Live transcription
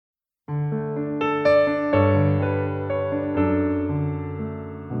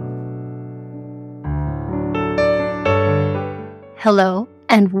Hello,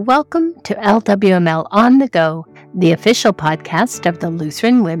 and welcome to LWML On the Go, the official podcast of the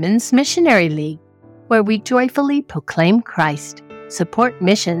Lutheran Women's Missionary League, where we joyfully proclaim Christ, support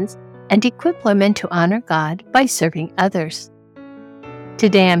missions, and equip women to honor God by serving others.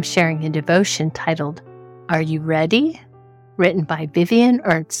 Today I'm sharing a devotion titled, Are You Ready? Written by Vivian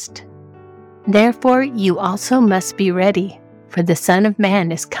Ernst. Therefore you also must be ready, for the Son of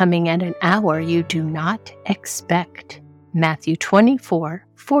Man is coming at an hour you do not expect. Matthew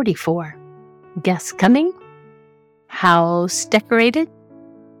 24:44. Guests coming? House decorated?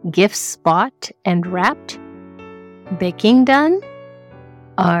 Gifts bought and wrapped? Baking done?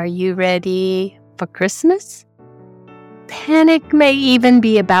 Are you ready for Christmas? Panic may even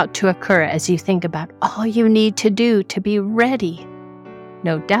be about to occur as you think about all you need to do to be ready.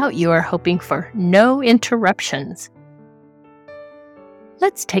 No doubt you are hoping for no interruptions.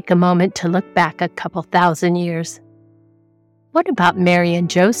 Let's take a moment to look back a couple thousand years. What about Mary and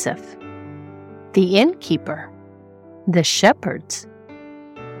Joseph? The innkeeper? The shepherds?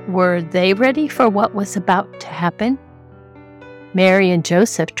 Were they ready for what was about to happen? Mary and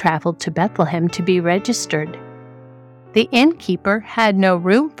Joseph traveled to Bethlehem to be registered. The innkeeper had no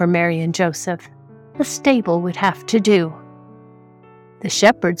room for Mary and Joseph. The stable would have to do. The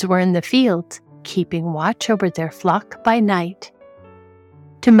shepherds were in the fields, keeping watch over their flock by night.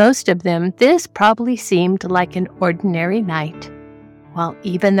 To most of them, this probably seemed like an ordinary night, while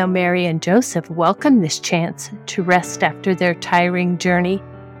even though Mary and Joseph welcomed this chance to rest after their tiring journey,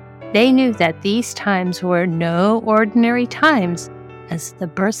 they knew that these times were no ordinary times, as the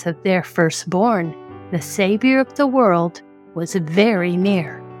birth of their firstborn, the Savior of the world, was very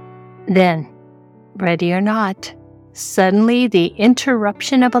near. Then, ready or not, suddenly the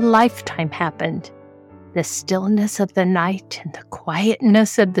interruption of a lifetime happened. The stillness of the night and the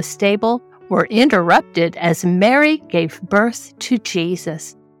quietness of the stable were interrupted as Mary gave birth to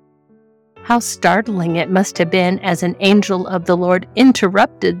Jesus. How startling it must have been as an angel of the Lord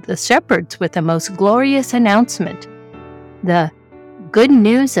interrupted the shepherds with the most glorious announcement, the good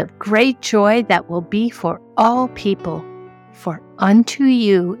news of great joy that will be for all people. For unto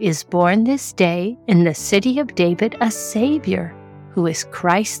you is born this day in the city of David a Savior, who is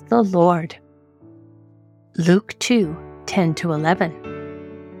Christ the Lord. Luke 2:10-11.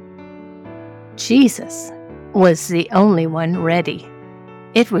 Jesus was the only one ready.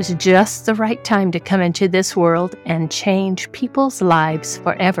 It was just the right time to come into this world and change people's lives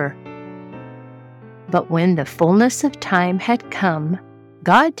forever. But when the fullness of time had come,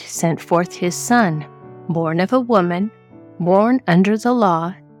 God sent forth His Son, born of a woman, born under the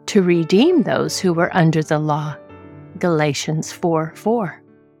law, to redeem those who were under the law. Galatians 4:4.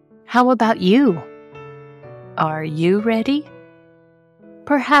 How about you? Are you ready?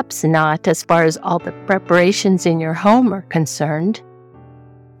 Perhaps not as far as all the preparations in your home are concerned.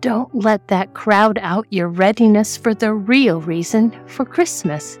 Don't let that crowd out your readiness for the real reason for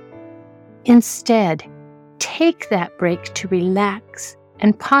Christmas. Instead, take that break to relax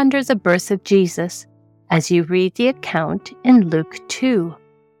and ponder the birth of Jesus as you read the account in Luke 2.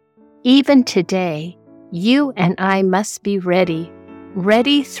 Even today, you and I must be ready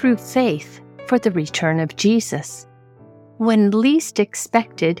through faith for the return of Jesus. When least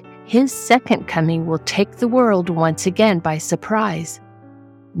expected, His second coming will take the world once again by surprise.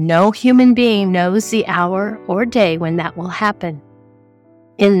 No human being knows the hour or day when that will happen.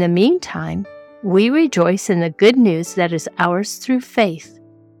 In the meantime, we rejoice in the good news that is ours through faith,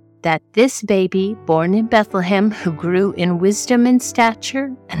 that this baby born in Bethlehem, who grew in wisdom and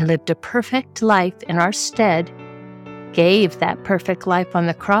stature and lived a perfect life in our stead, gave that perfect life on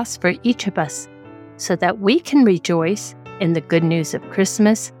the cross for each of us, so that we can rejoice in the good news of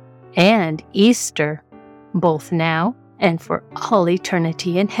Christmas and Easter, both now and for all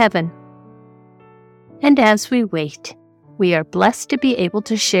eternity in heaven. And as we wait, we are blessed to be able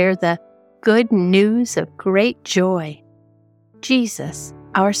to share the good news of great joy, Jesus,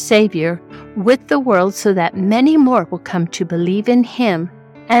 our Savior, with the world so that many more will come to believe in Him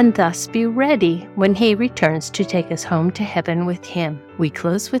and thus be ready when He returns to take us home to heaven with Him. We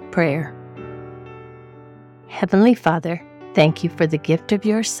close with prayer. Heavenly Father, thank you for the gift of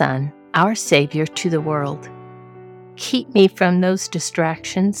your Son, our Savior, to the world. Keep me from those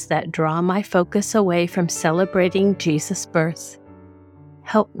distractions that draw my focus away from celebrating Jesus' birth.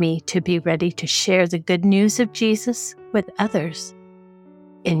 Help me to be ready to share the good news of Jesus with others.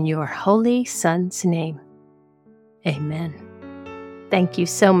 In your holy Son's name, amen. Thank you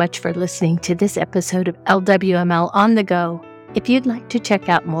so much for listening to this episode of LWML On the Go. If you'd like to check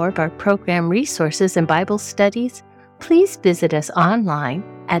out more of our program resources and Bible studies, please visit us online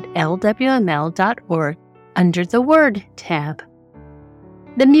at lwml.org under the Word tab.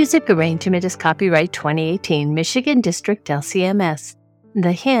 The music arrangement is copyright 2018, Michigan District LCMS.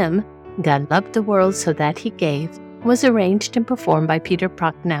 The hymn, God Loved the World So That He Gave, was arranged and performed by Peter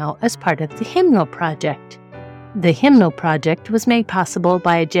Prochnow as part of the Hymnal Project. The Hymnal Project was made possible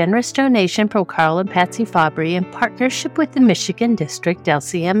by a generous donation from Carl and Patsy Fabry in partnership with the Michigan District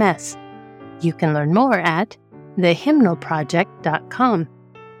LCMS. You can learn more at thehymnalproject.com.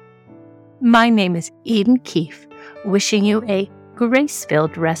 My name is Eden Keefe, wishing you a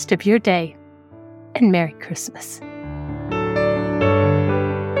grace-filled rest of your day, and Merry Christmas.